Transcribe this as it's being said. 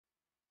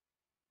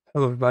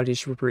Hello everybody,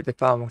 it's Rupert the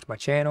Welcome to my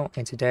channel,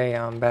 and today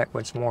I'm back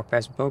with some more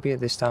Phasmophobia.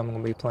 This time I'm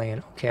going to be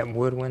playing Camp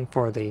Woodwind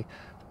for the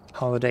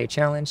holiday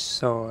challenge.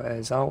 So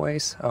as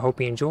always, I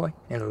hope you enjoy,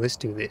 and let's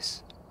do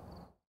this.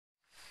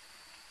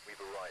 We've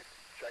arrived.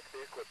 Check the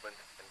equipment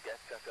and get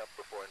set up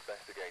before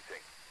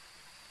investigating.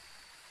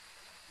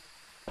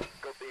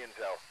 Got the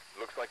intel.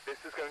 Looks like this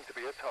is going to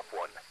be a tough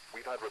one.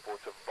 We've had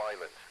reports of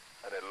violence,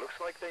 and it looks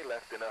like they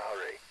left in a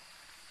hurry.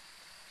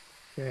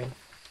 Okay.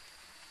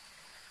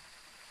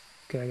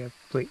 Okay, I got to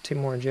complete 2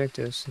 more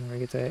objectives, and I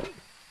get that.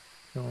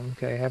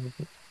 Okay, have a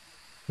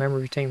member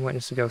of your team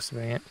witness the ghost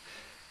event.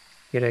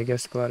 Get a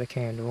ghost to blow out a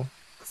candle.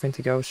 Prevent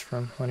the ghost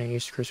from hunting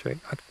use of crucifix.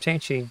 I could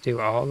potentially do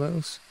all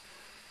those.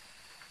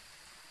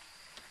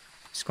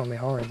 It's going to be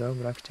hard though,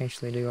 but I could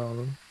potentially do all of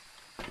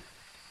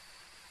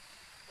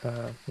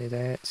them. Do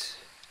that.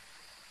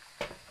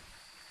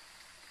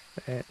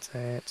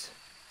 That.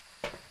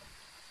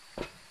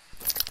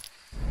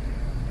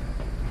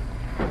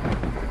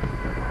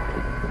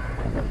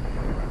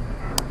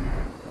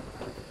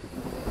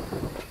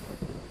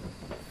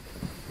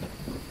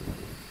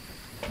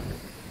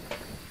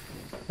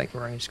 I think the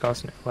range is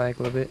causing it to lag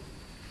a little bit.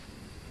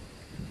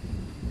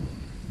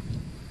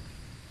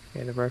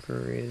 Yeah, the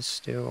breaker is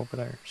still over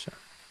there, so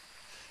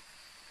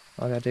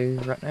all I gotta do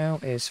right now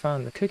is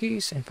find the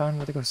cookies and find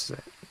where the ghost is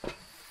at.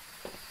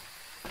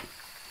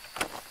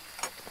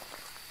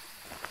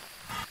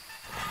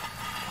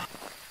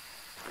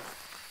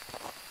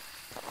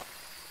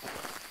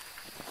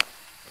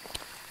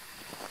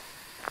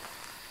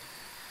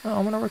 Oh, I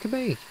wonder where it could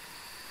be.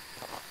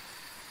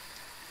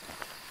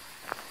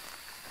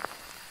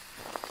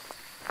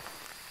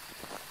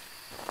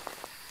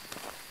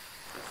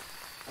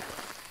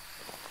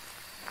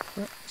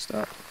 Oh,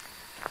 stop.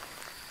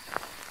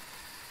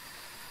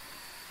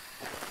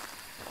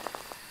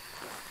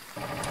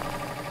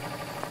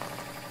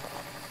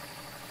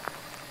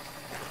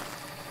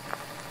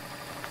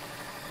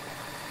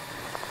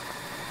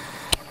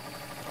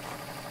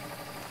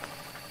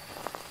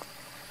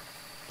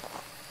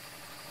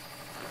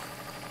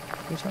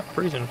 It's not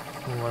freezing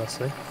from what I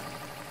see.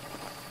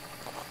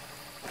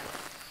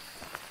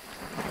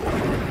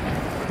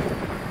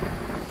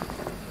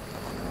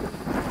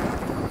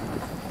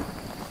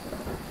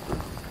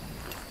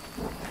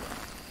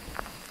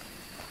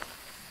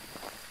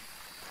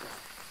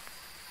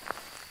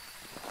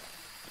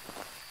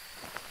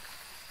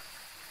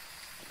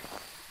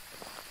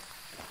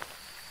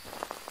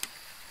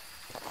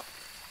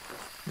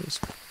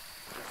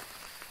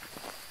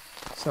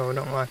 So I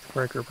don't like the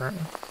breaker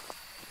apparently.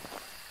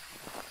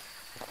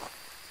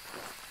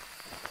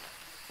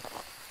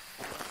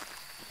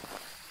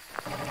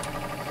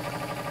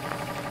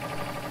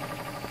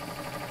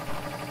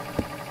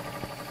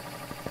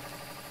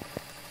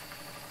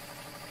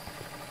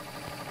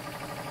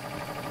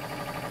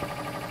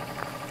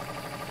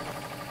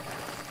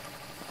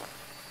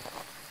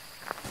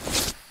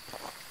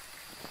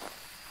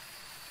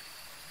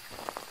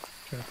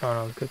 Trying to find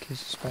all the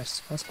cookies as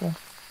fast as possible.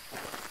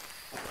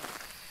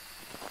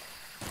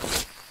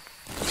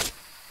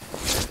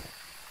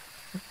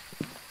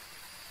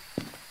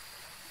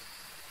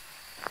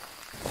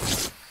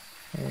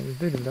 And the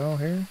voodoo doll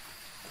here.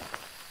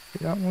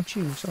 Did not want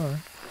you, sorry.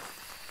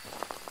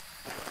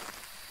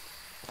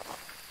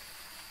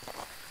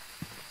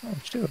 Oh,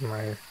 there's 2 of them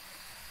right here.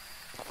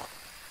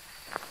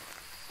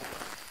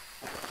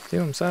 2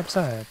 of them side by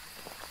side.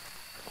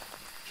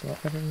 It's a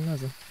lot better than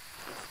nothing.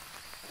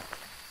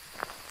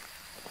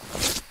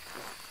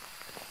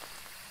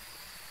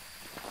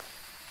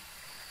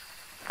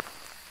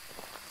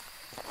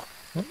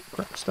 Oh,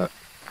 crap, stuck.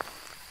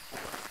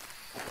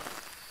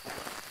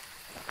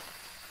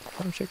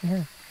 I'm checking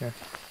here. Yeah.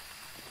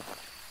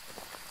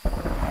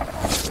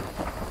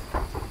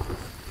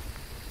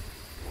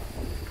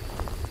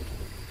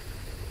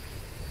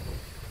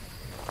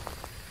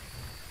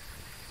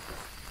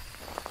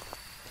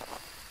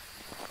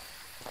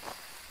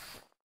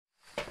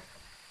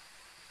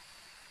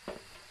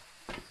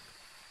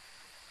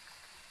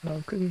 All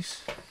the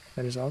cookies.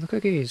 That is all the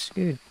cookies.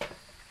 Good.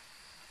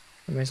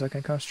 That means I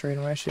can concentrate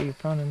on actually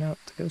finding out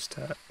the ghost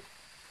type.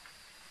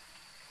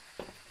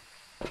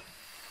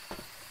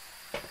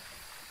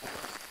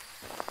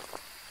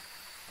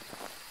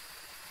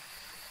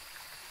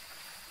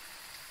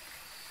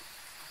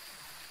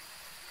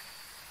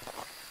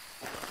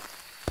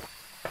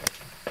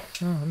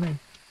 Oh, I mean,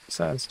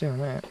 besides doing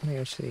that, let me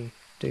actually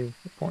do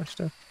important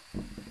stuff.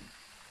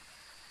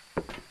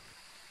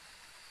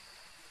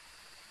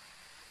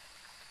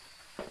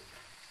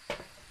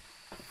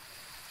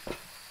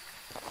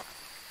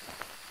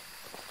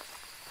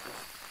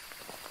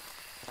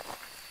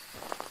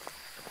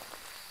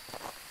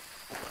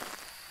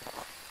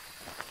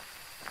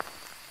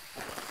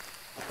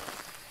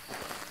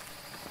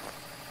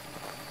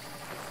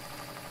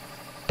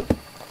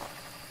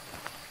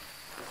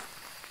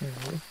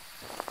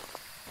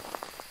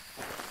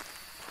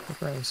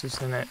 This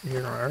is in that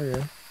general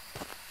area.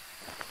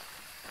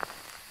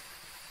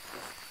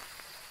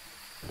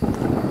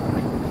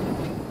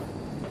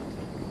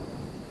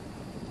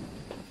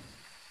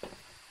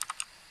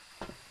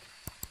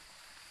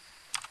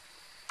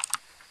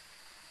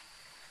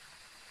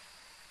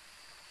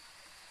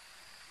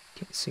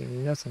 Can't see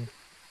nothing.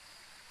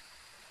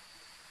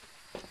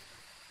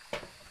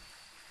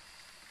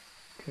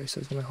 Okay,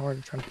 so it's gonna be hard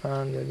to try to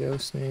find the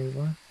ghost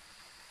anyway.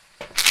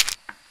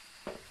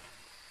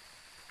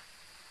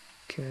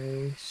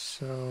 Okay,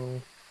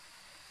 so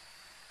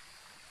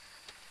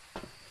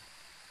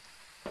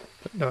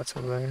put dots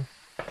over there.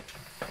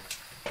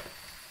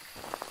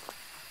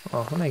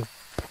 Oh, let me.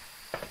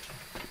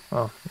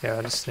 Oh, yeah,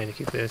 I just need to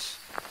keep this.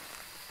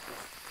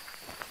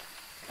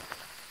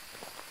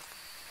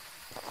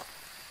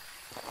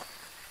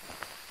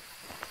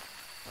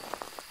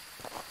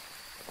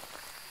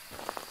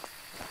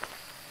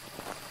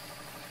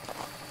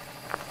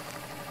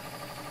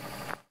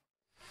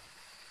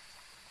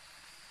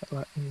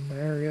 Lighten the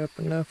area up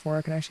enough where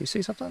I can actually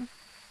see something.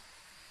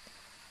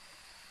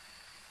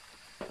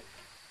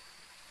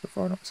 So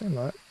far, I don't see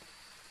light.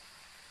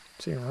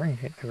 See rain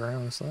hitting the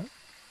ground, it's like.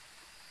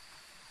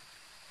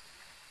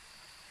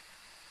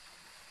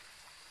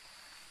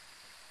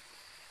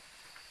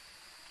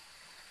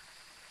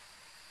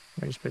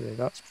 I just put the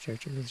dots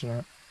projector, it's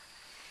not.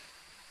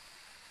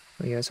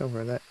 But yeah, it's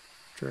over that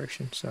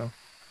direction, so.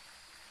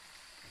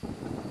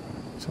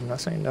 So I'm not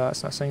saying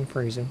dots, not saying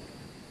freezing.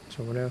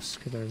 So what else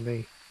could there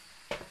be?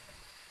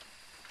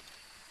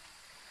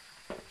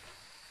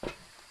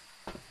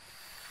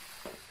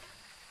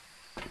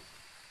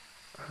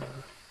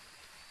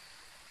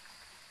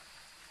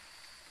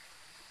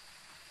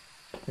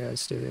 Yeah,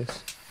 let's do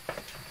this.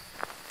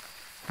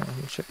 Let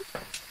me check.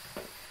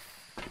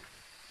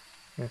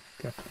 Yeah,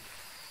 okay.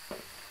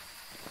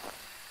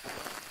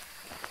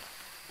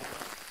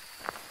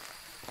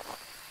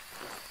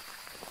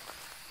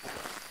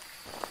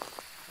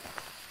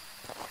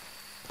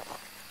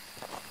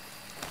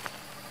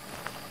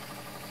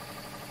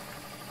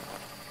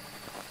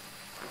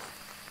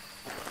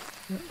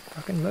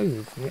 I can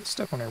move and get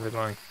stuck on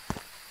everything.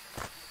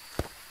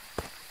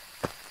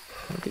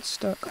 I get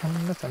stuck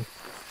on nothing.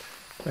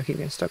 I keep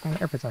getting stuck on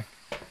everything.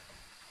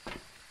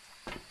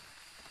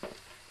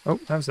 Oh,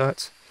 that was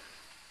nuts.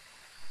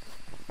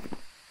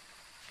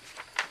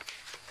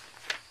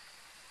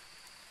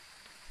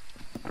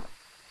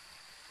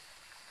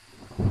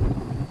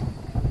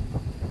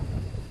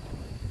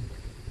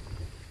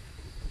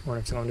 Wonder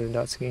if it's gonna do the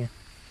dots again.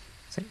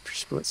 I think for a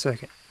split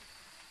second.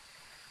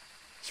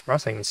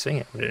 Surprised I can see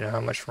it. I didn't know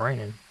how much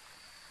raining.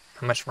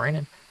 How much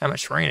raining? How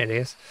much rain it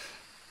is.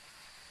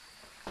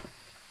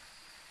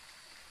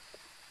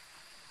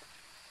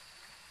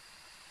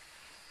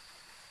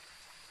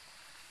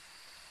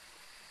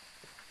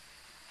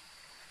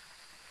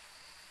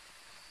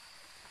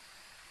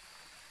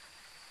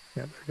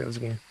 Yep, there it goes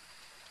again.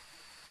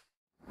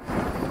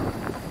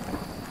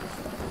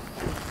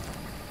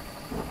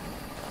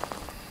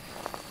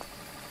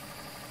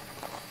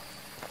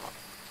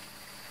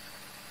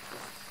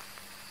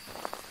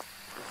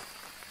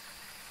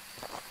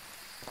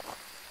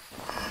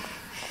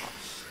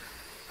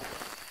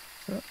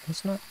 Oh,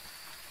 it's not.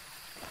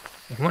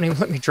 It won't even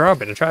let me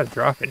drop it. I tried to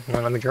drop it. It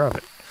won't let me drop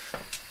it.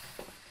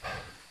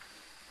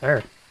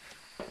 There.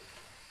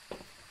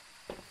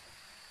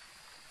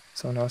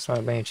 So no, it's not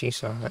a banshee,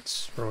 so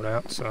that's rolled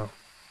out, so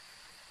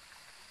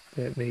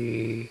it'd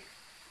be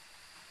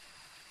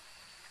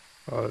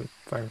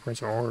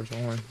fingerprints or orbs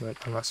on, but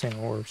I'm not seeing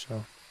orbs,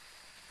 so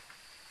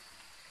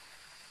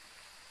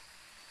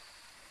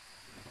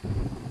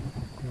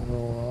I'm gonna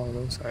roll all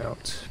those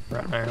out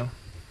right now.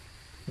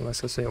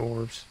 Unless I see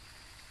orbs.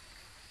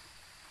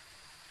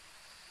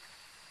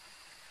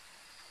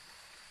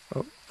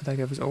 Oh, I think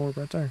it was orb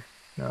right there.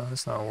 No,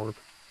 that's not orb.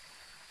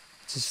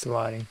 It's just the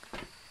lighting.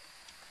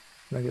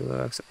 Make it look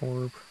like it's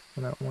orb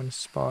on that one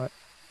spot.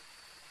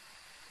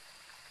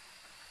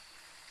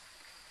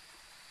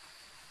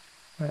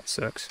 That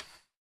sucks.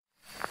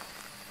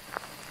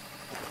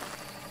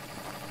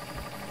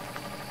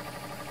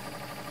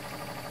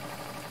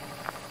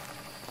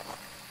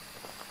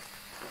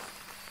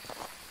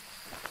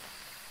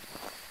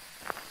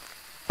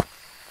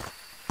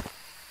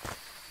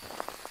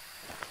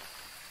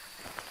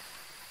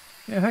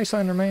 Yeah, hey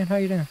Slender Man, how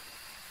you doing?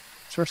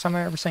 It's the first time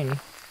I ever seen you.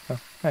 Oh,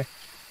 hey.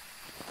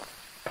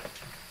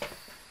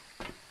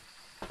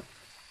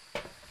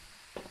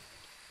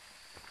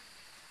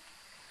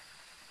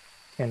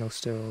 Candle's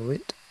still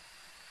lit.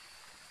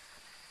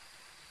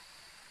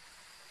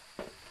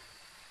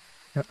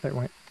 Yep, there it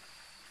went.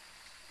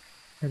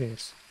 There it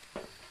is.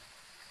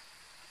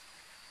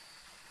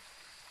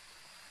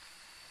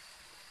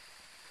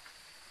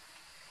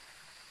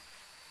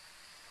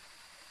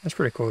 That's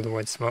pretty cool the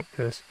way the smoke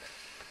does.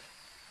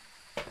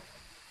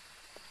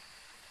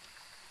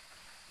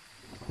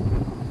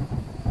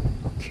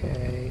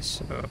 Okay,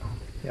 so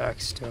yeah, I can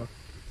still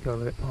go a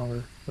little bit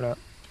longer without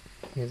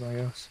anything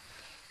else.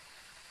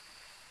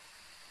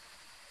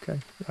 Okay,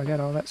 I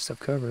got all that stuff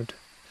covered.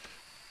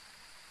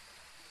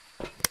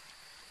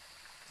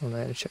 All I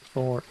had to check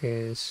for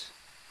is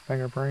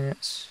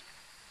fingerprints.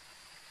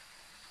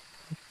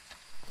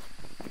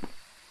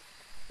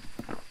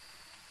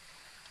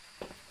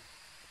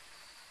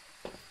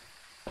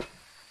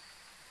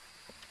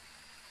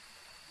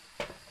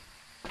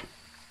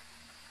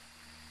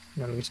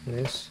 I'm using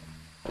this.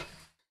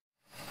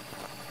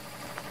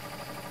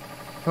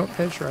 Oh,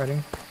 that's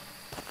writing.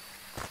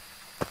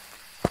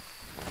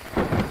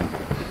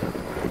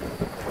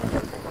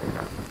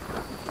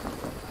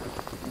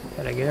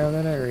 Gotta get out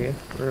of that area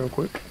real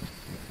quick.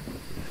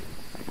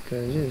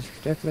 Because it is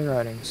definitely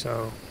writing,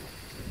 so.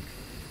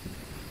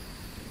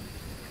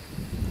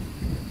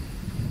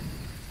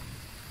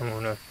 I'm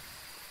gonna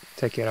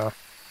take it off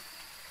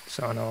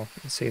so I know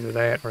it's either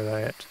that or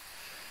that.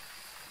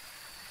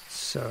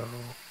 So.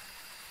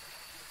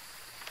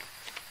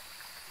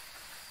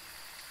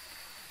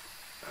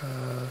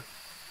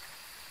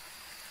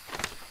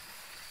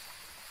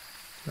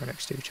 Right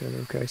next to each other.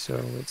 Okay,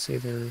 so it's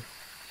either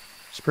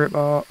spirit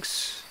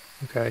box.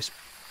 Okay,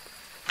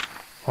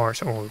 or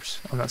it's orbs.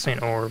 I'm not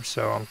saying orbs,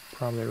 so I'm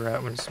probably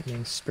right when it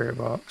means spirit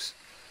box.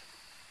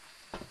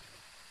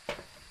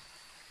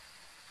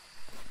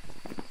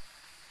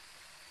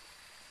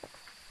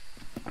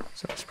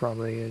 So it's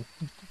probably a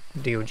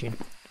Diogen.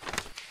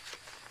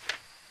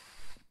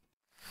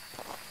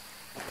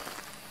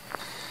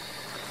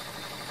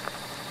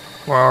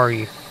 Where are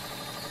you?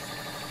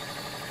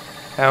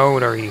 How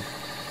old are you?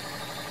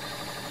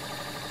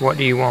 What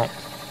do you want?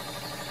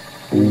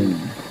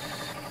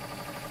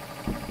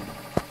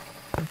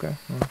 Okay,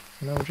 well,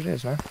 I know what it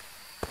is now.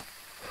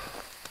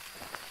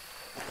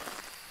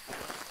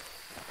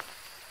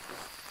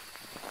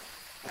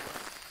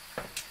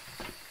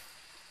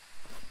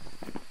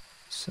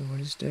 So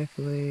it is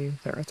definitely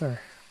that right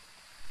there.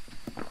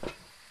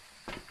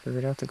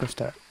 Figured out the ghost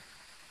type.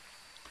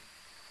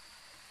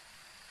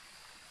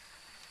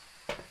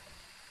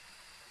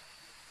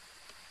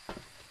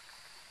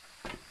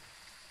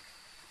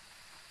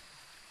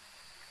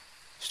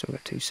 Still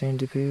got 2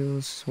 sandy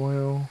pills as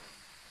well.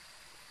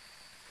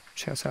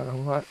 Shouts out a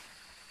lot.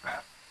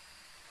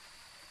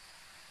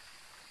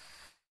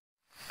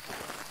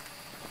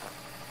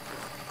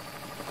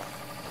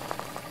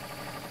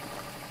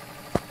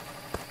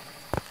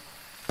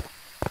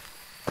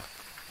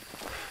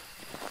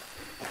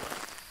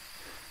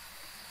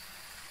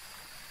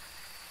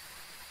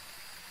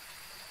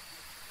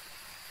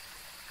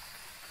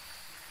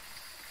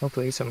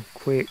 Hopefully it's something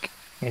quick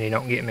and he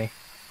don't get me.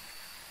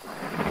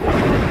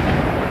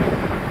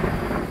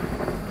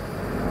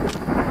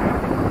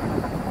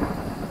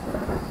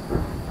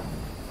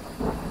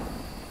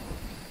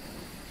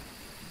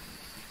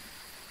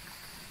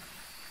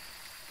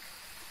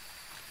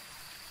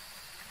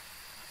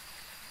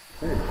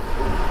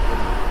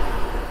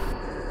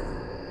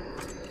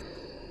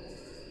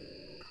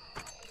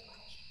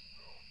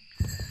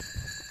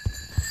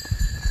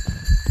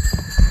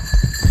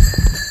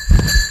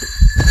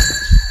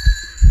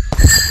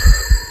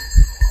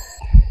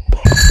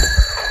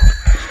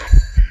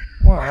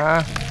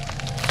 Why?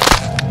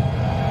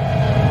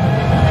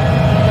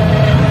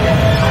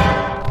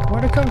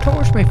 Why'd it come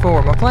towards me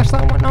for? My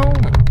flashlight went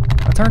on.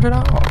 I turned it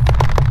off.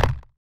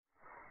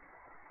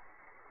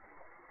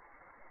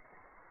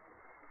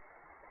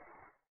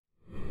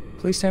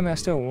 Please tell me I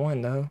still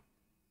won, though.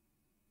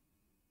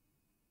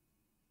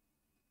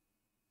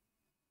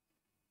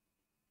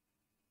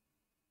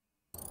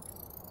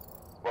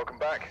 Welcome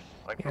back.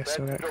 I Yeah,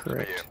 so that's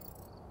correct.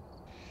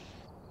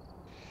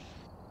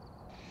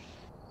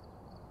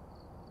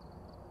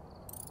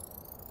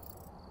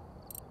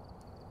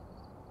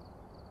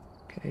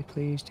 Okay,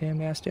 please tell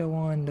me I still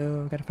won,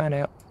 though. I gotta find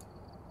out.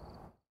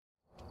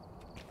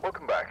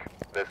 Welcome back.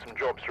 There's some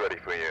jobs ready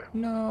for you.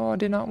 No, I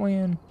did not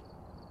win.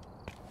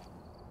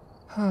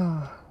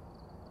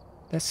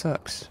 That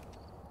sucks.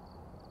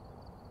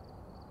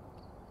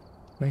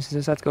 Means I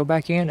just have to go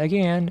back in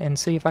again and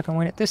see if I can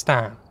win it this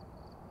time.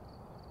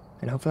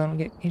 And hopefully I don't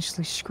get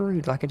instantly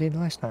screwed like I did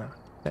last time.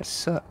 That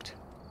sucked.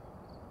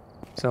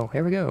 So,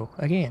 here we go,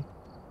 again.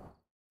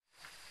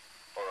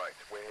 Alright,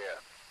 we're here.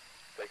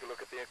 Take a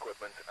look at the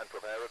equipment and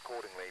prepare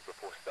accordingly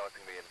before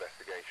starting the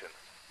investigation.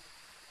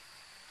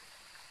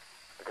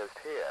 The ghost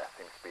here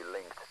seems to be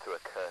linked to a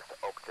cursed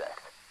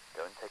object.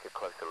 Go and take a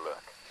closer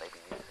look.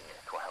 Maybe using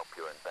it will help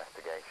your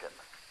investigation.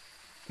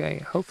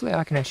 Okay, hopefully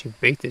I can actually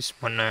beat this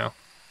one now.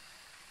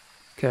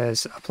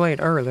 Because I played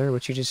earlier,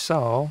 which you just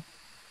saw,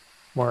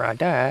 where I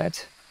died.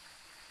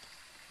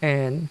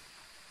 And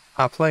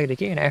I played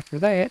again after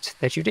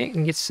that you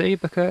didn't get to see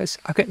because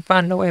I couldn't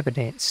find no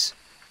evidence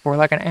for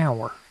like an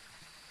hour.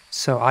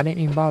 So I didn't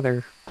even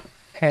bother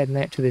adding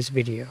that to this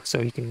video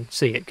so you can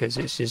see it, because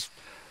it's just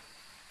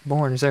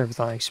boring as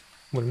everything.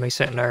 With me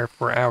sitting there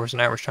for hours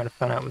and hours trying to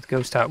find out what the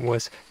ghost type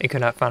was, and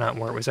could not find out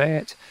where it was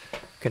at,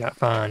 could not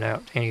find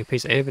out any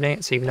piece of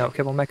evidence, even though it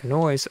kept on making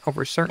noise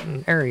over a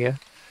certain area.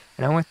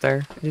 And I went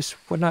there, it just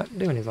would not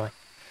do anything.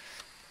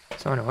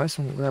 So anyways,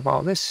 I'm gonna grab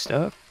all this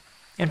stuff,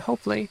 and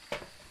hopefully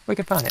we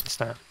can find it this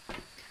time.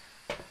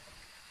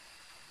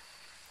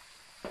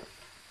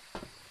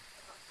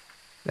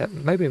 That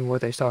maybe what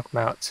they're talking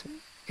about,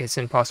 it's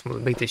impossible to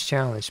beat this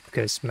challenge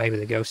because maybe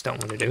the ghosts don't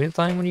want to do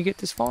anything when you get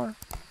this far.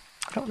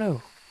 I don't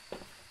know.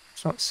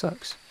 So it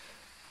sucks.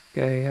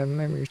 Okay, have a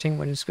member of your team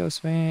witness ghost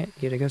event,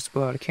 get a ghost to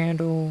blow out a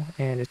candle,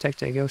 and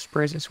detect a ghost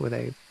presence with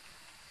a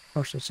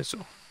motion sensor.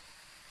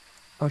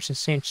 Motion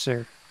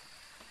sensor.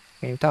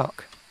 Can't even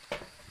talk.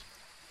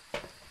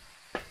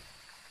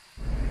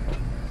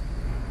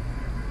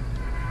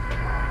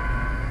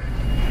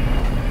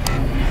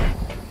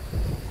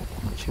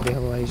 Should be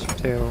able to use your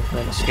tail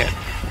than a scat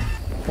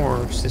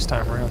orbs this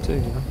time around too, you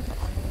know.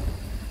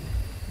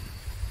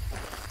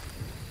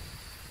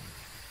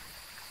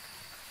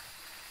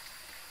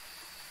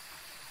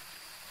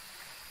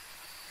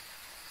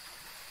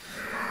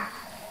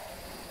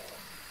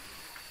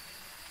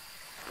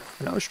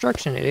 No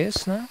obstruction it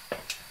is now.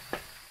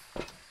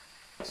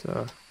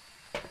 So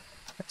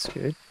that's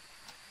good.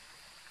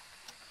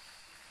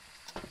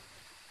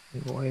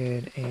 Go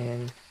ahead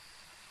and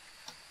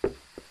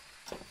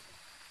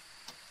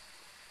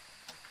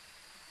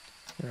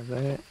grab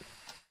that.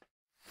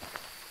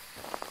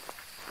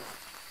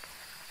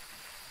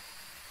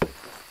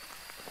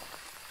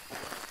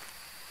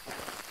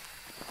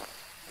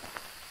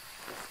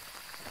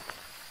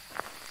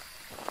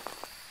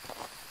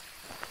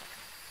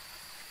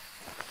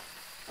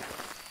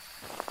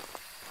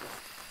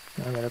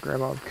 Now I gotta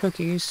grab all the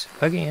cookies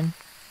again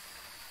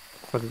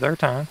for the third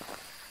time.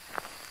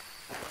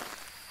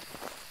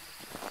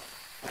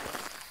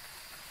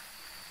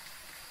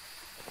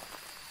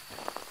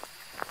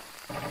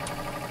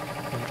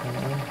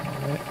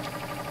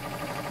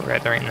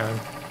 Forgot there ain't none.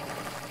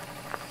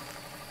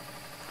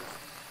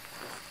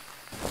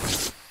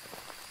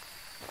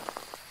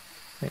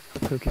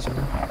 Cookies in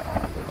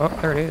there. Oh,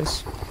 there it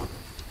is.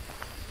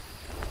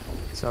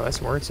 So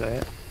that's where it's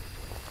at.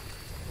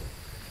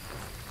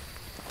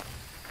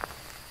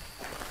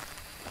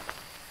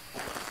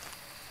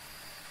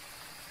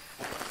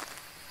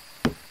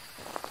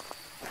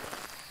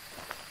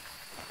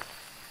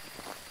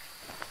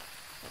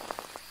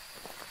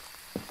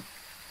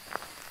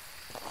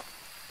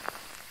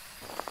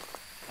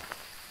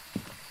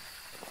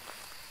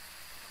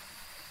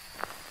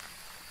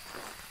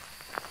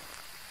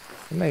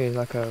 It made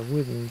like a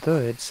wooden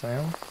thud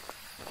sound.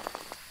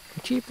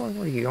 Cheap one,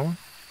 where are you going?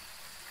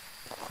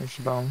 There's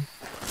your bone.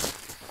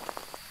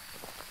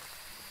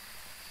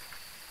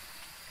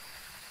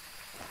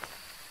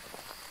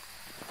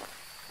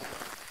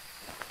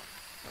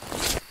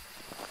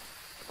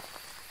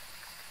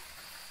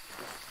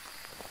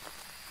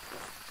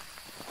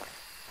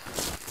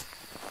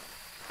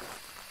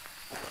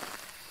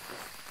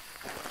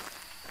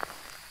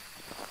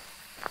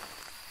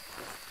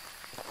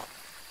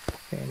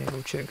 Okay, I need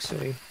to check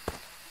see.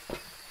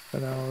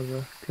 Got all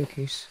the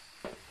cookies.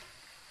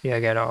 Yeah, I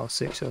got all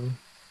 6 of them.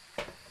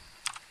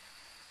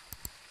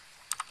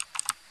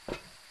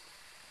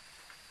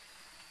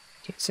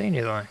 Can't see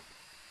anything.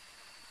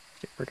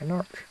 It's a freaking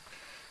dark.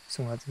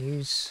 So I have to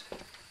use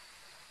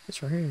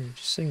this right here.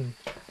 Just seeing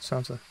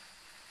something.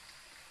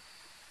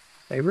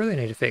 They really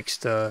need to fix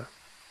the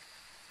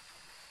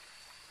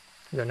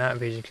night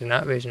vision, because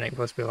night vision ain't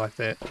supposed to be like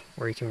that,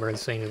 where you can barely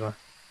see anything.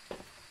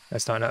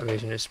 That's not night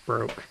vision, it's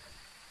broke.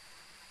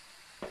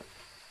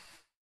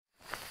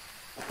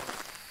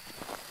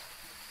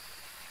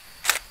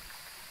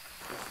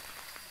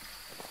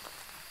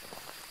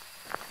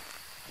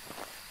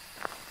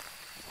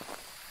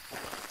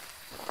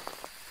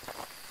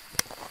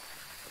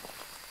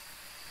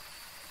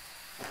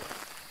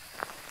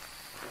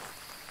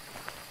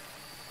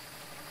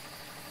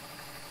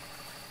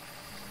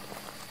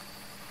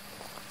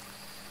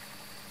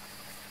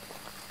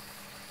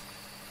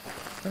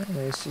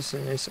 Apparently it's just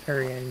in this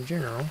area in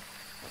general.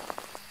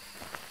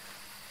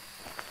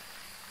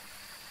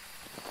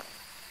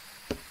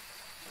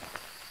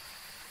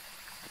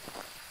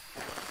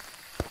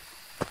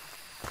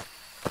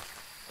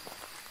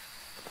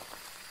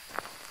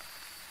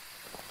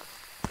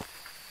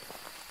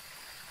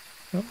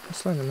 Oh,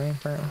 it's like the main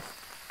apparently.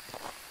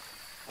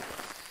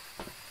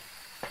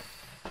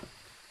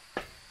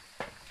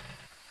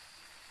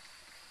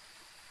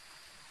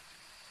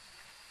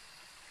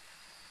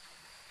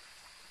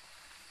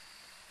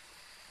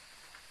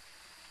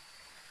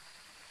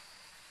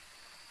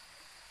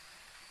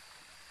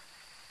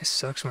 It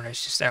sucks when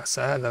it's just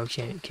outside though.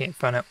 You can't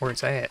find out where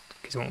it's at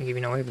because it won't give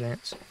you no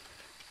evidence.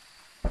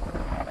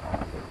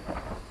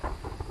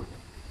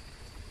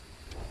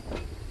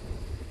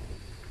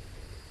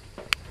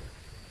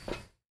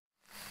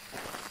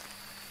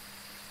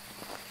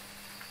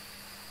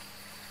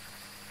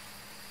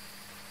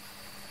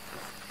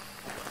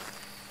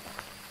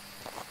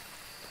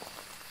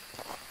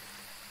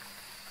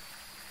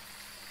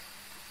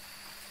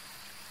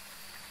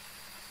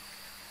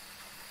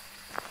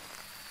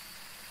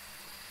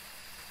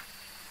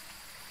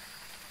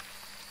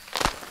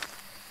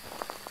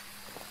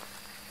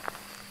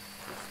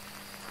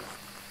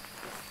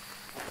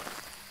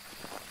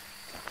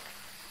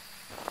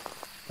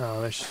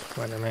 Oh, there's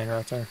Slenderman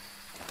right there.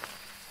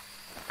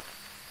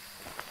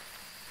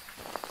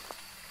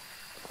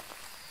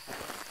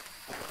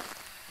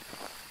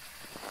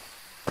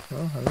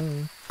 Oh,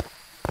 hello.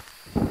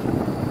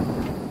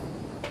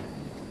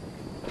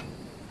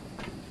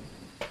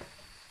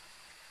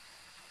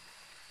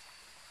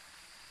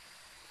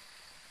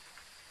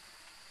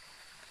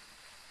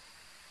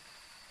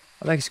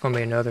 I think it's going to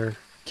be another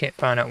can't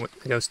find out what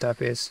the ghost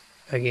type is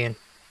again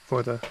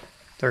for the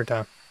third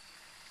time.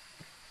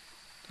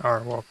 Or,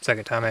 well,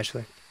 second time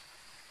actually.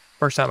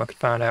 First time I could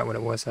find out what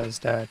it was, I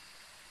just died.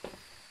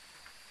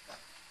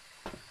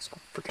 It's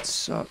gonna freaking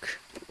suck.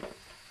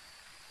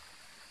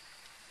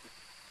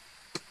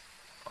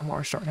 I'm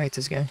already starting to hate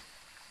this game.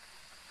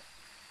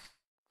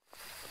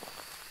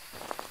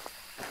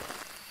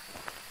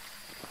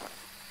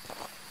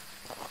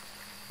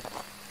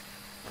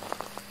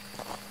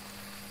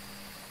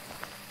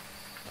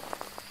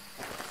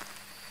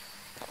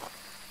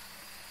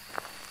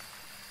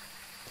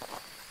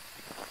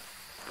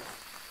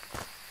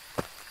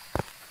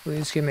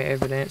 Please give me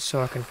evidence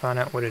so I can find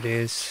out what it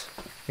is,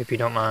 if you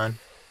don't mind.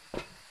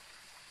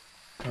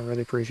 I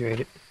really appreciate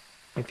it,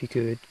 if you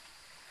could.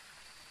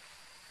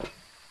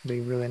 Be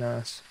really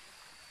nice.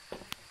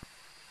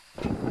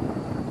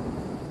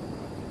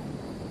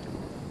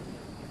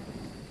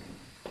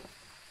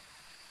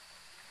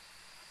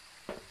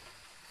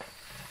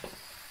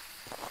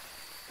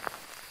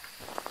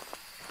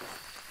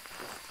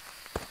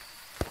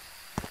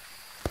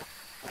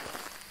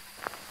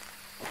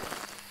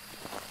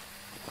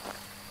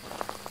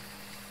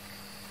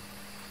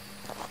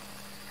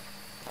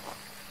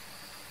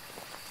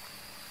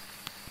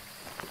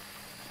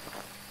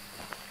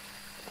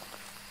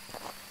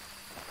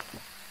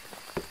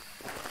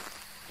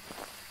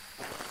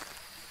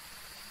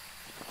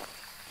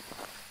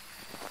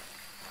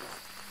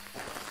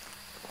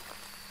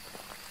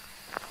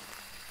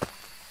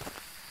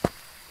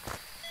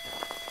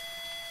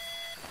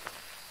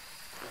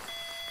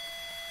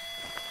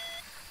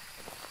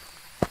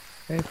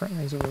 Okay,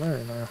 apparently he's over there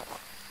now.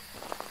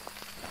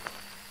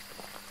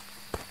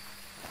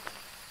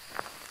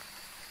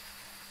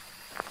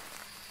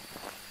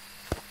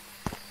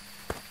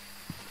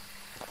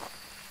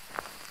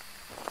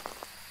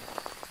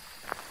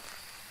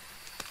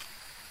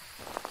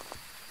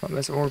 Oh,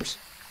 that's orbs.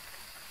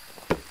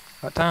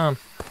 About time.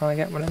 Finally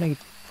got what I need.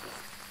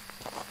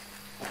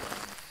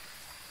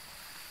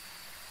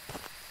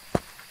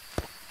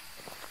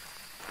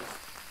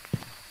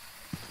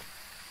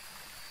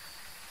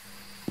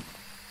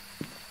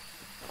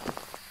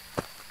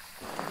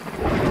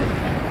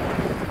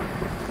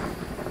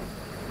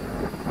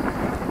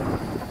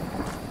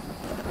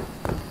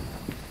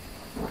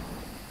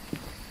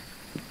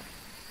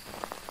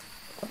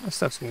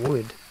 That stuff's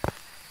wood.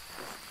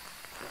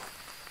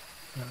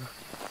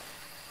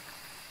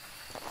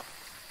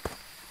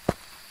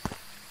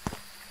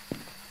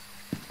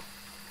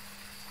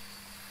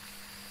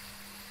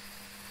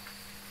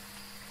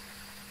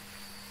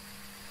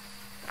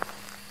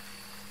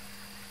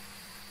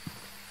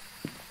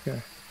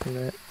 Okay, do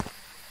that.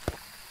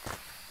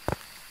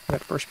 Got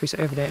the first piece of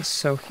evidence,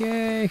 so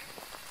yay!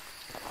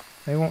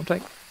 They won't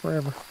take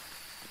forever.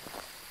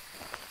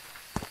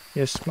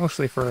 Yes,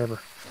 mostly forever.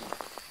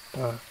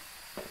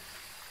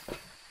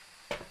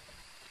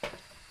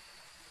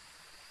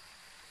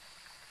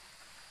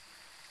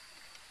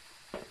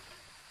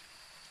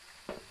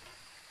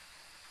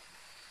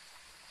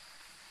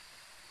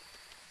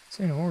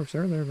 Seen orbs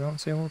earlier, but I don't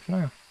see orbs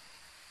now.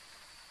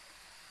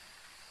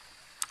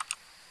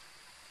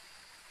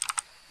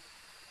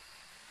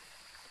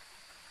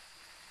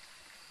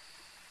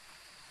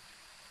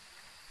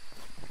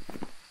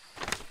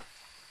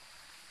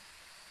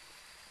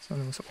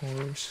 Some of those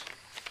orbs.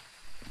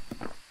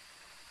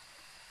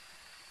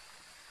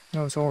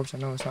 No, it's orbs. I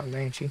know it's not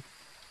Banshee.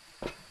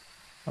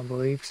 I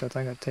believe, because I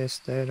think I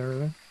tested that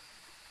earlier.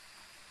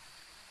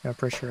 Yeah, I'm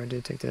pretty sure I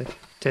did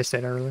test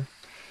that earlier.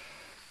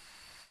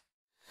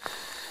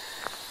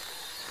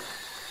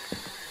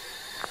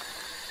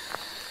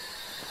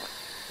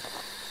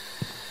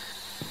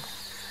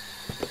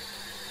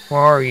 Where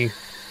are you?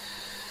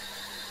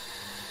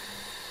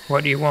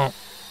 What do you want?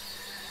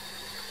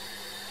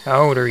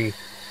 How old are you?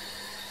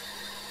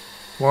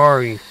 Where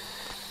are you?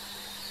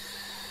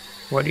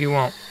 What do you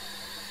want?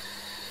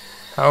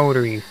 How old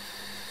are you?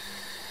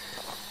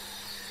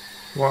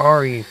 Where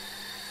are you?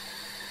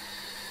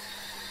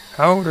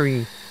 How old are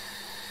you?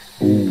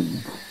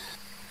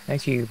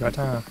 Thank you, about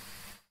time.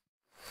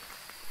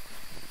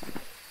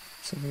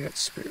 So we got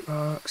Spirit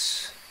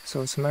Box.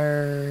 So it's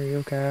Mare,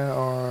 Yokai,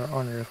 or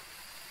Unreal.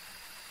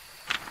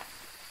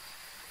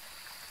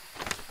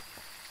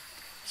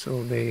 So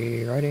we'll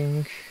be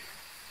writing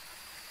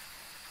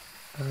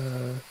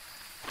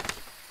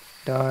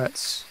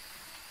dots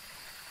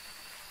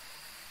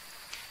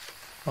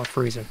or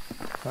freezing.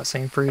 Not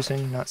saying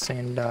freezing, not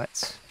saying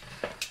dots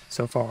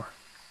so far.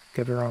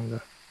 Could be wrong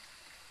though.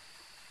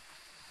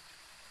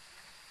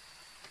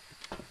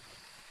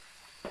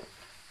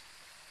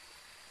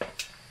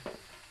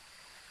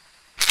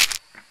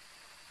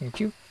 Thank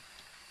you.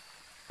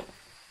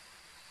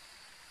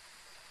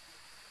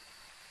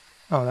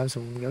 Oh, that was a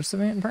ghost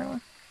event apparently?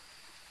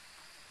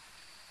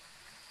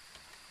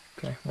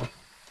 Okay, well,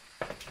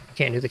 I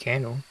can't do the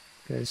candle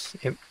because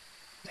it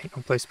ain't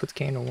no place to put the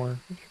candle where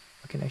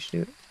I can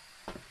actually do it.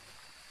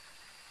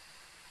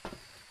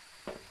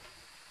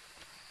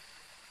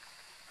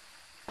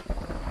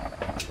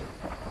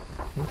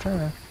 I'm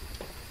trying.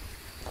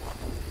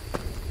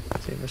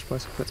 we're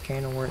supposed to put the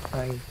candle where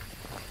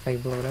they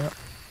blow it out.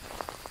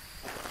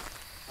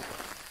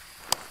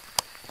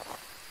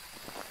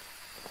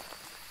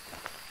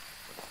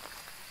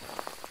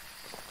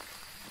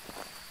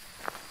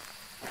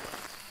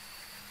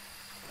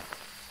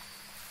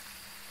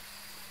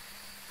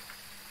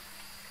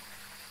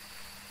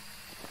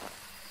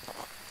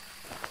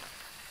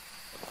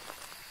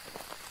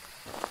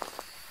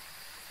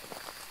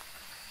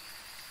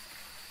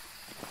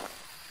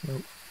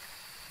 Nope.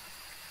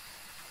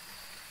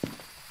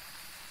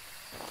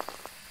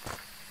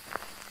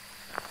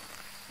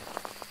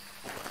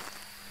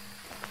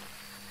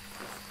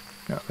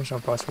 No, there's no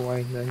possible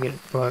way to get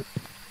it to blow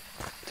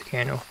the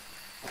candle.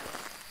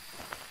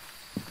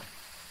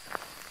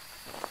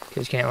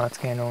 Because you can't light the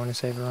candle on to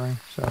save the rain,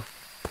 so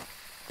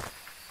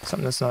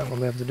something that's not going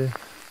to be able to do.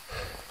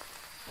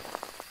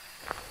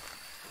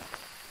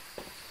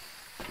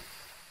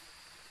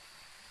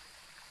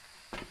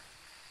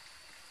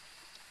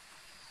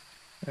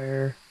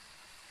 There.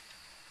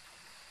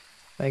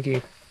 Thank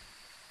you.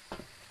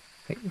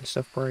 Hate when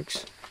stuff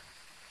breaks.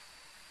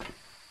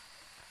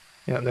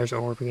 Yep, there's an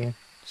orb again.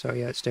 So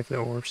yeah, it's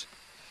definitely orbs.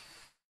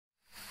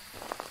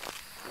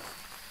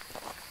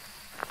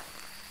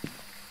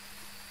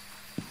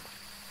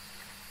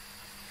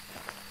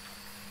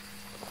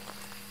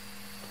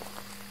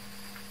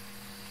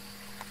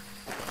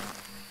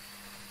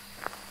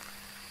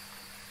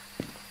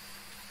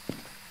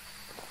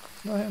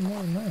 I have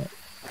more than that.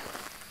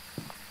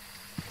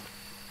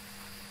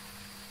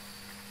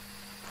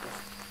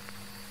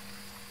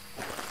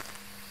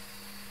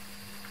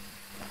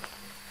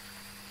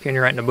 Can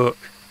you write in a book?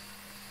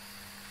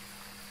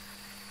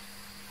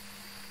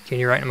 Can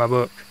you write in my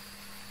book?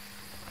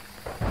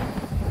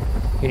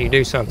 Can you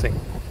do something?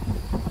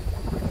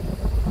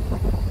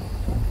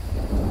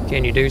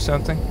 Can you do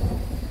something?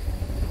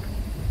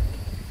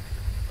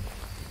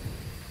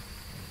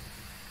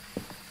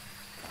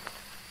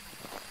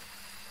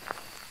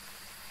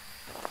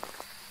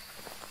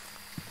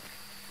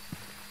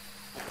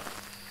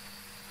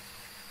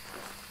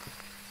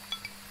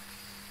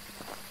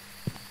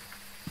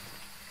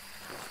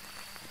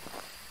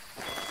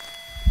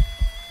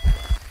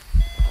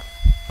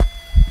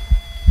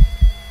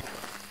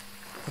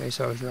 Okay,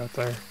 so it's right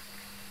there.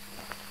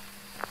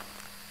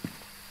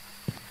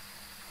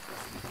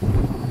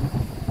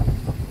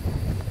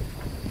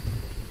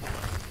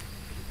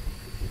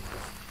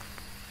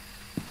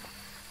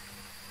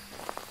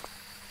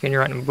 Can you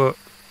write in my book?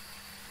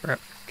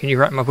 Can you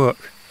write in my book?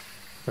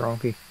 The wrong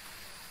key.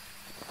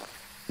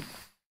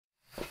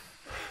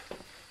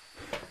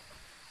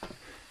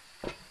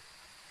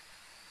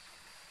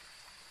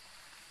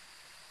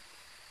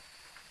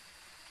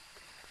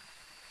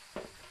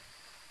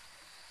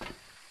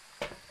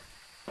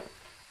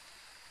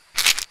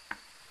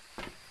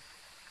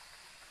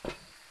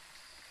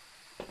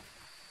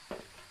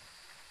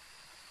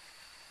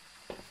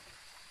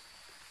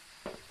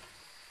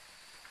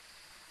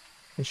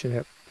 It should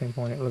help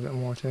pinpoint it a little bit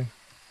more too.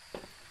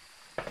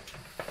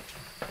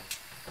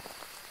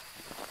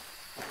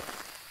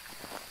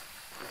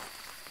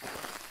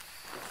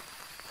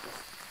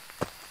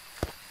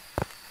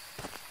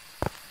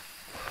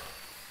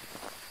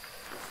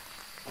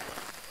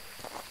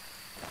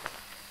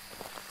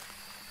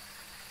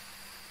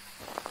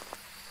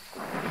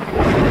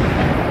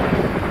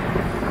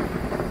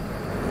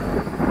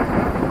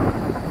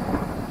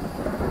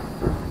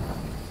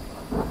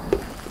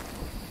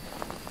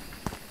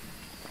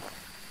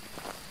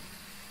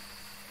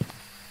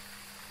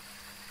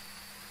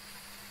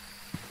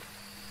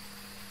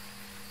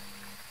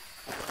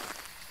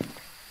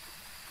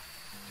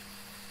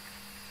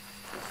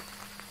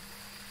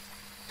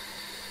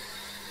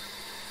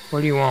 What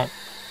do you want?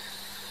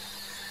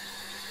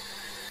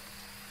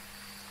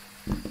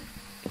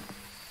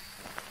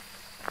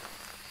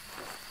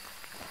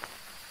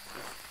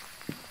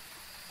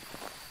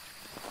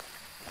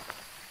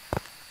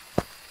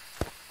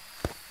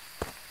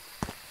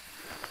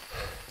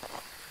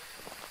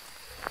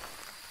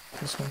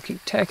 It's gonna keep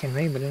attacking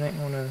me, but it ain't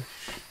gonna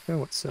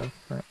show itself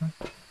right now.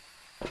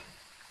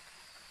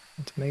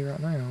 To me right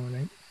now, it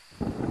ain't.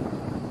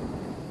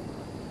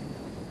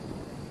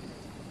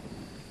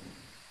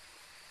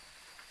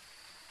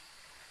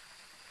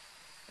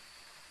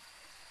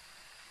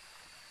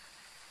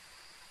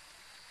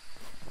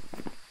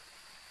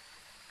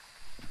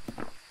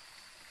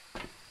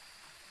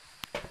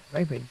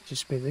 Maybe it'd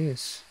just be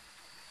this.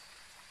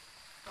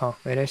 Oh,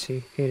 it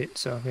actually hit it,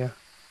 so yeah.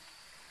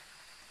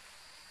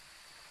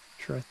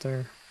 It's right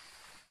there.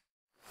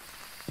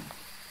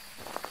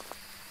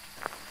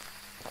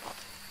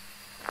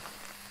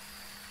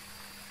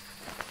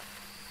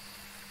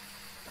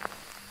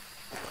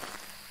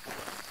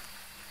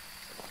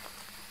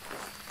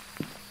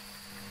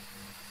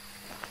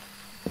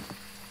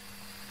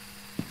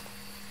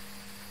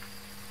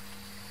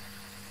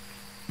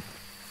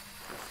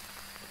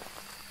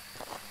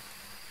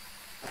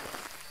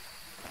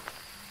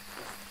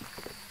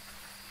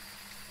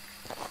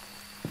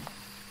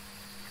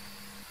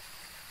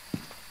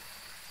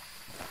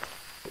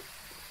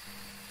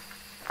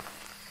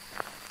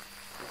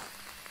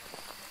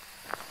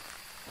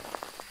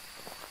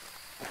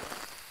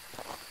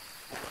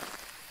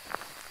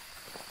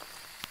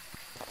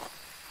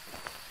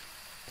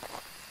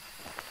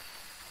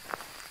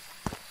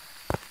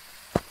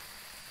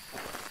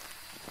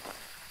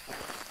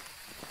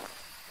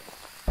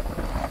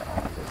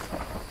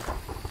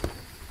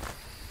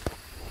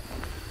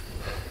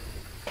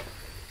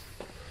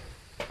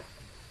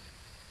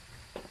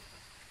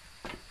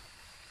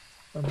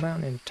 I'm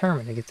bound and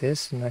determined to get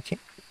this, and I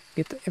can't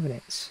get the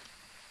evidence.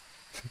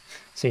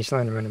 See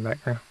Slenderman in the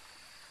background.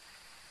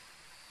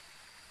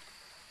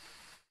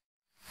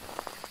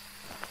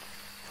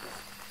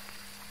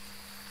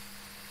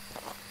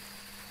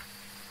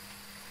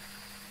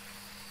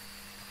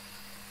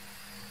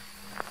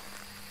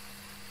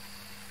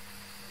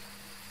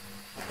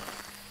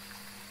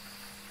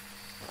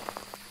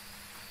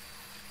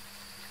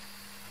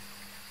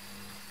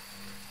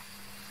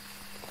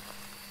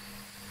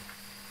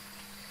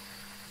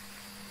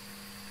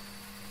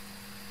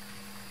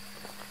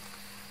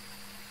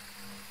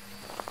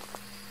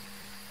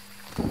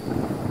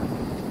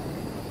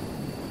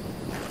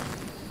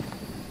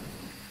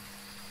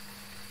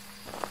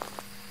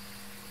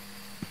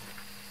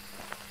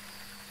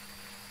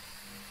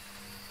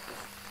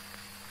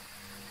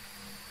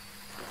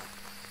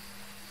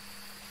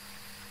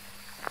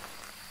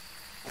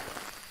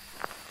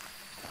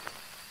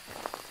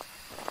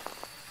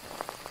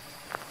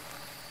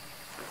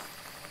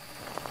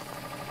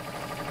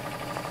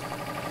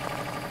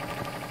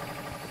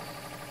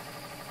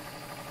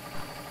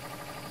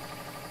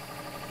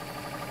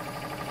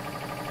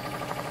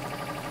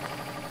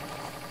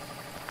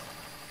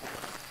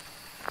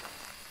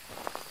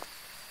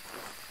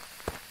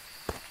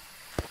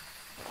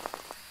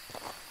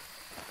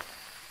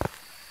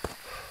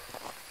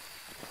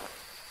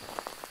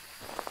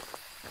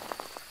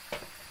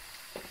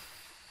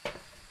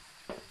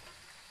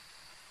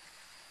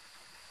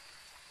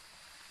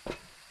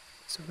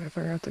 So we gotta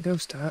figure out the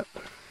ghost type.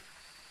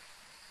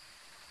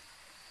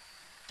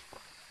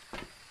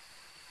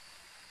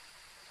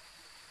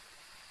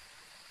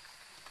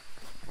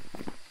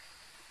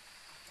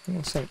 I'm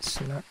gonna say it's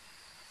not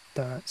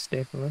dots,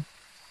 definitely.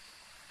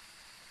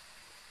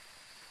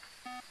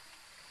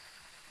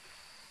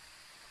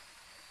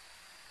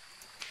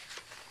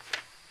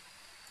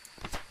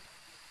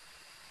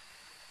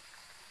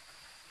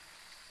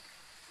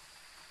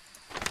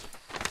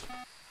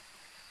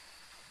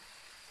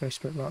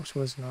 Facebook box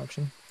was an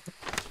option.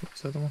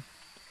 What's the other one?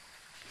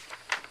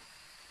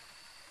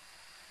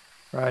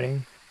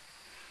 Writing.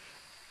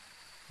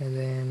 And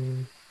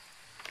then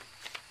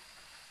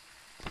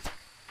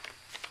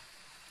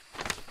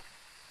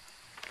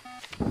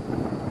I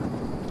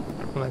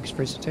don't like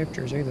expressive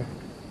temperatures either.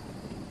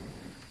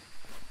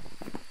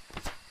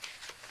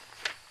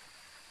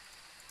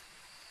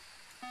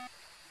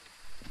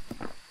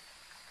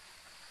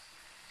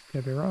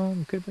 Could be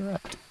wrong, could be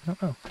right. I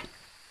don't know.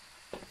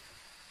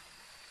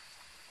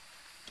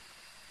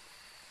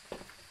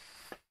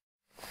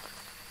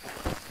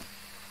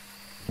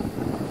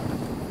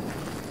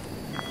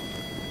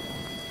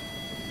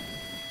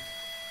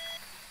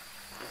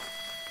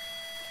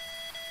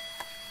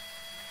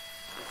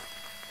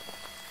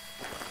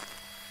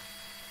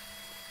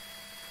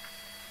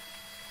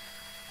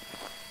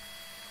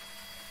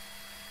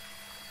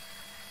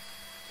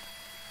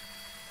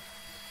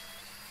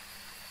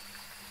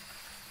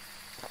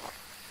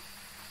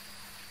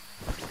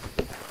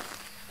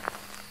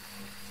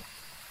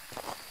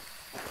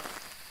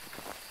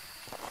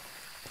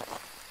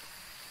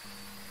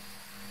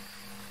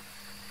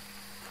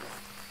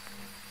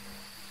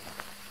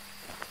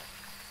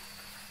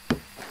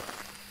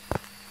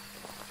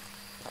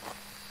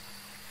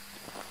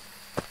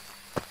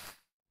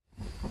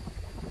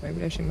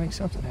 Maybe I should make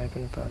something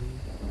happen if I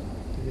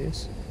do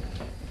this.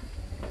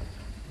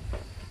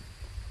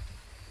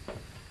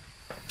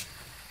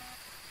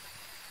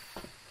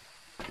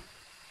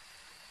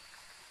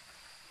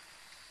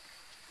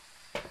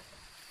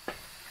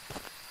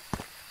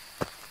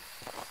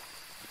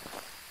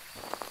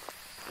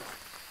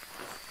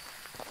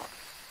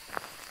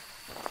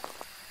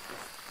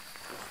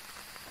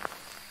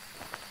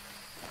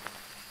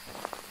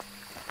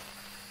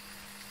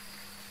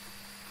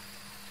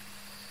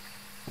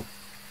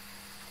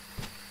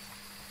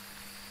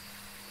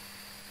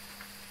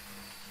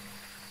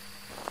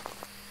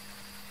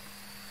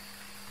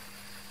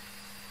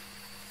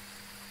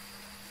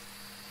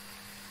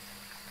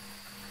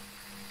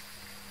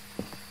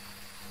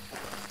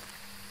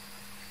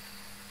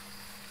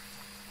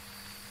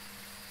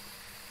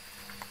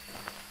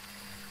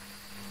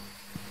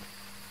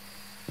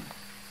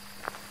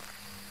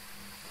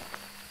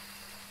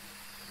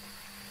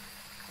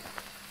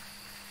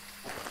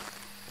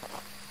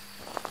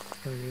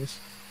 There it is.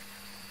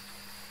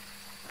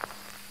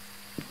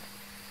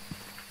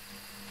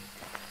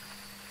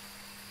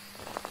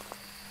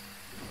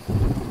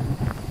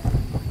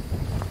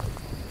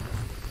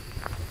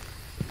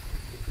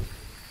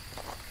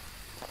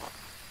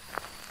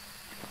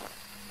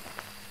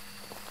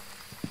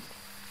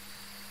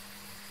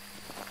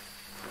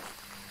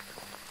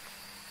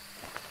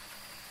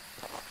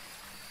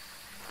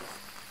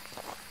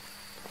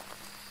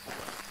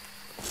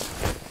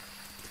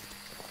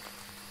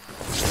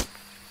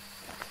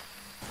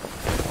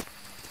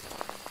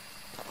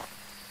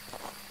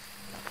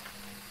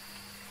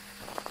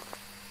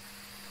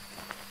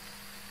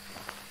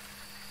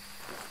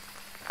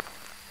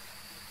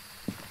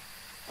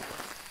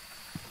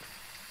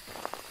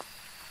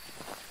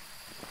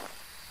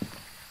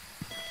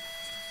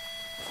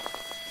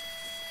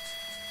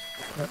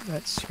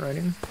 That's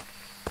writing.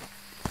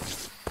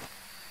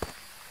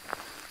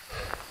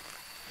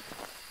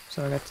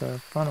 So I got the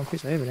final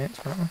piece of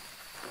evidence, right?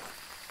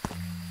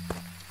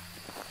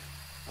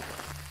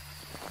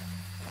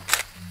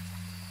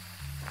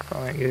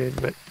 Probably ain't good,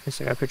 but at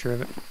least I got a picture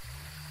of it.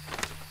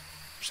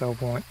 So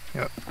point.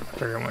 Yep, I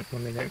figured it wasn't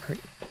gonna be that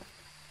great.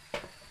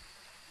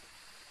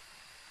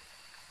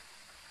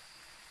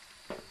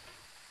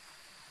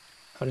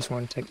 I just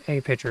want to take a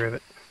picture of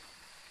it.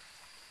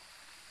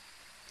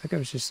 I think it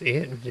was just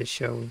it. It just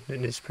showed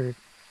it disappeared.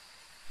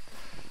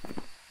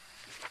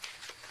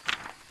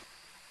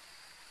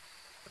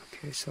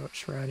 Okay, so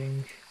it's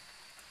writing.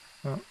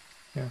 Oh,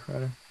 yeah,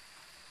 writing.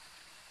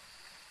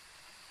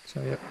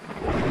 So, yep.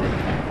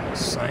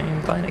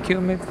 Same thing that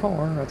killed me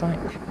before, I think.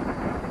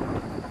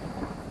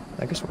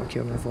 I guess what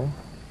killed me before.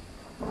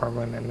 Or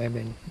wait a minute,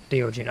 maybe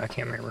Diogen, I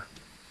can't remember.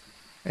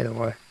 Either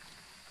way.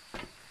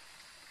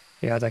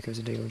 Yeah, I think it was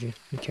a Diogen.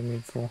 It killed me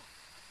before.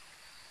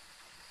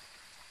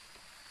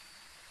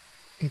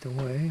 Either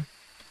way.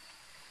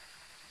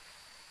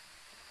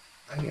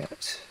 I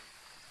got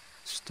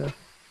stuff,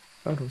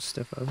 photo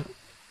stuff of it.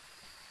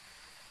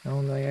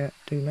 All I have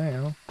to do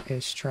now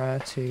is try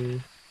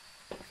to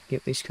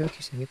get these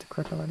cookies and get the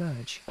crap out of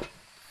Dodge.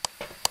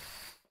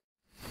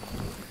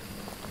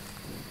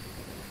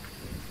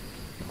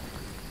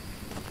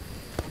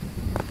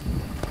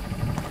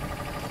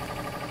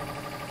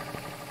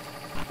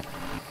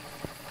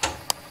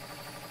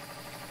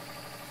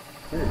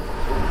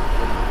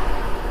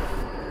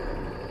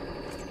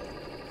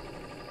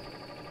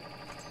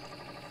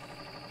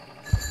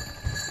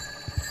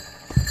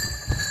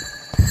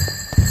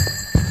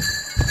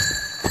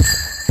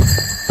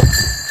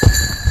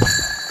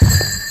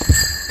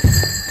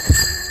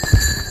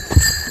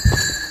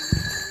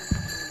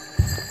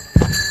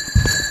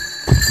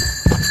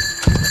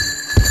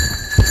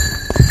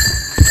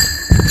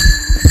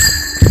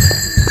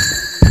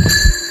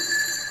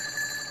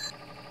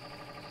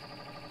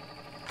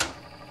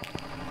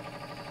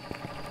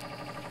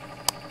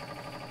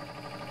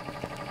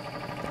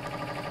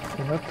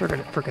 I figured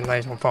that freaking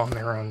thing's gonna follow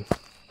me around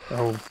the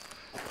whole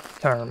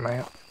entire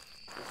map.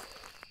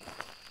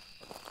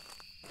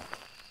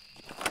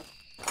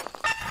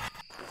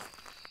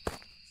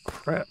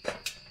 Crap.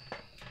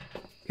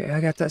 Okay, I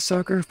got that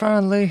sucker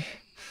finally.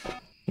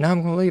 Now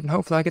I'm gonna leave and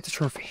hopefully I get the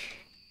trophy.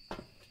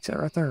 See that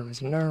right there? It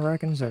was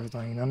nerve-wracking as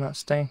everything. I'm not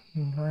staying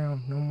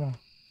around no more.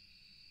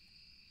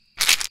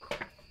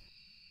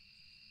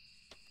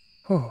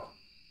 Oh.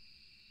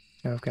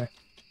 Okay.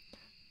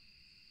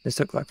 This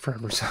took like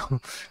forever, so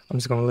I'm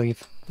just gonna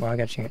leave while I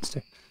got a chance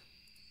to.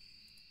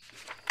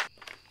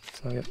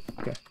 So, yep,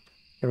 okay.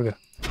 Here we go.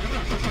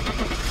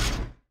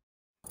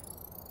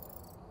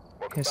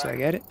 Yes, I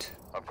got it.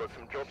 I've got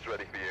some jobs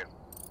ready for you.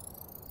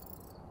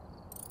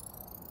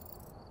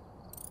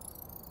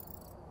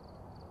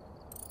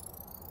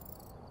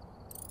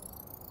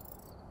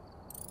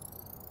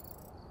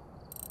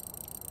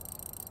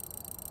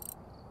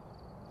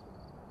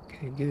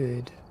 Okay,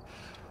 good.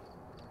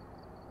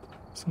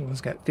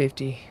 Someone's got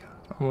 50,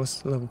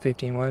 almost level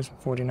 15 was,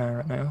 49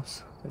 right now,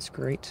 so that's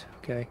great.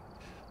 Okay.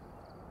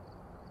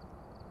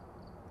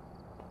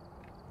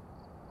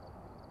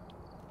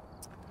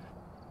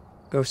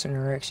 Ghost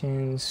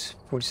interactions,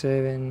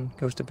 47.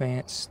 Ghost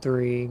events,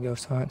 3.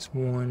 Ghost hunts,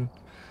 1.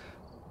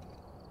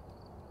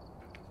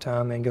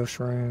 Time in ghost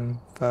room,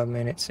 5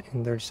 minutes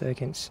and 30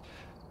 seconds.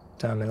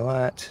 Time in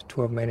light,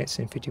 12 minutes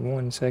and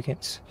 51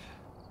 seconds.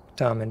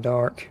 Time in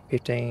dark,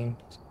 15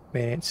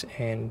 minutes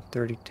and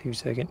 32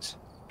 seconds.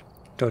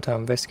 Total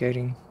time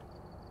investigating,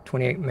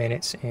 28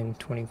 minutes and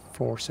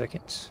 24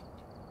 seconds.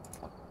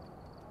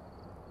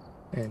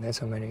 And that's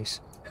how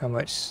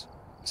much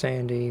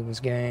sandy was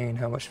gained,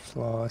 how much was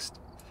lost.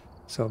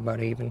 So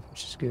about even,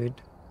 which is good.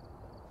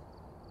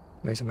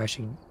 Means I'm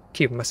actually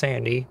keeping my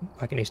sandy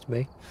like it needs to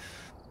be.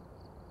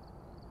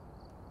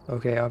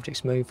 Okay,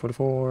 objects moved,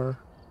 44.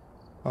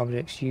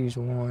 Objects used,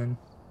 1.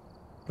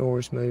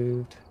 Doors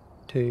moved,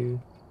 2.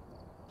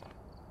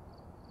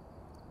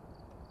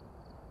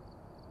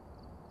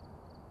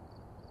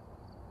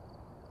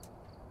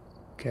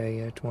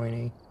 Okay,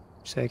 20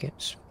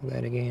 seconds for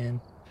that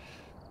again.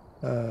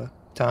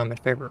 Time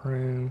at favorite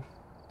room,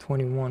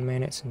 21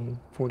 minutes and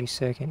 40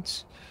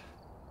 seconds.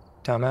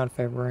 Time out of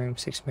favorite room,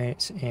 6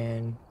 minutes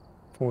and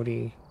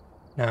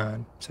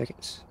 49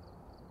 seconds.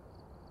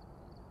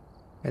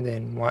 And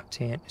then white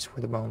tent is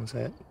where the bone's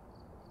at.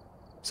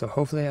 So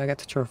hopefully I got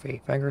the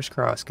trophy. Fingers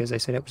crossed, because they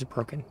said it was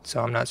broken.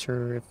 So I'm not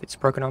sure if it's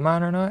broken on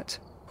mine or not,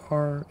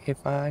 or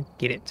if I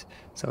get it.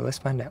 So let's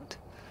find out.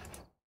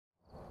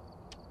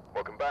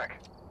 Welcome back.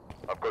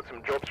 I've got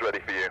some jobs ready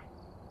for you.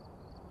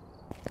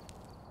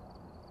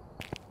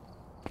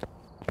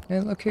 Hey,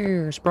 look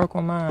here, it's broke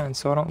on mine,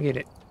 so I don't get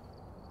it.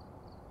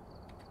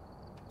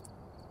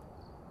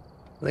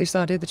 At least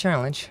I did the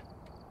challenge.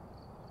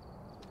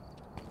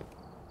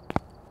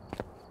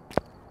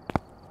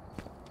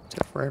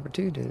 Took forever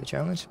to do the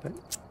challenge, but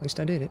at least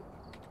I did it.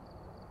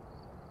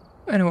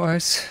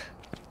 Anyways,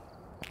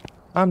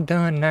 I'm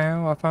done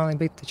now. I finally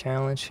beat the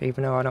challenge,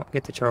 even though I don't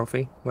get the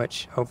trophy,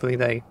 which hopefully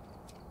they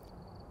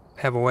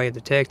have a way of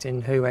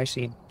detecting who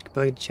actually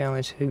completed the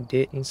challenge, who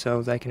didn't,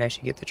 so they can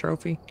actually get the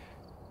trophy.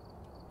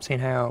 Seeing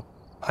how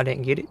I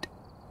didn't get it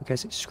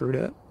because it's screwed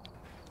up.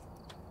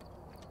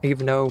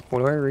 Even though,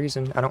 for whatever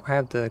reason, I don't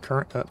have the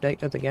current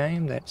update of the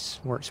game, that's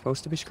where it's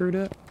supposed to be screwed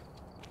up.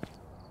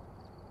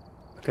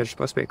 Because there's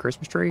supposed to be a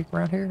Christmas tree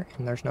around here,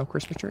 and there's no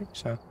Christmas tree,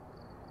 so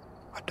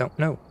I don't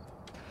know.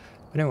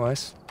 But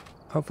anyways,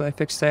 hopefully I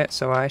fix that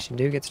so I actually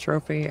do get the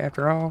trophy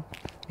after all,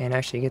 and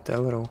actually get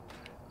the little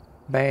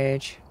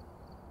badge,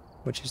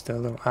 which is the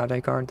little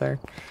ID card there.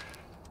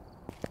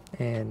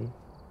 And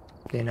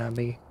then I'll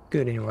be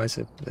good anyways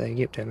if they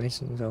give it to me,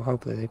 so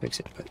hopefully they fix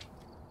it. But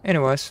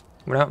anyways,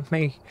 without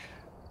me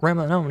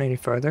rambling on any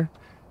further,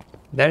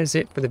 that is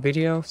it for the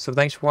video. So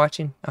thanks for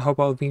watching. I hope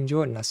all of you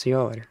enjoyed, and I'll see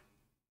y'all later.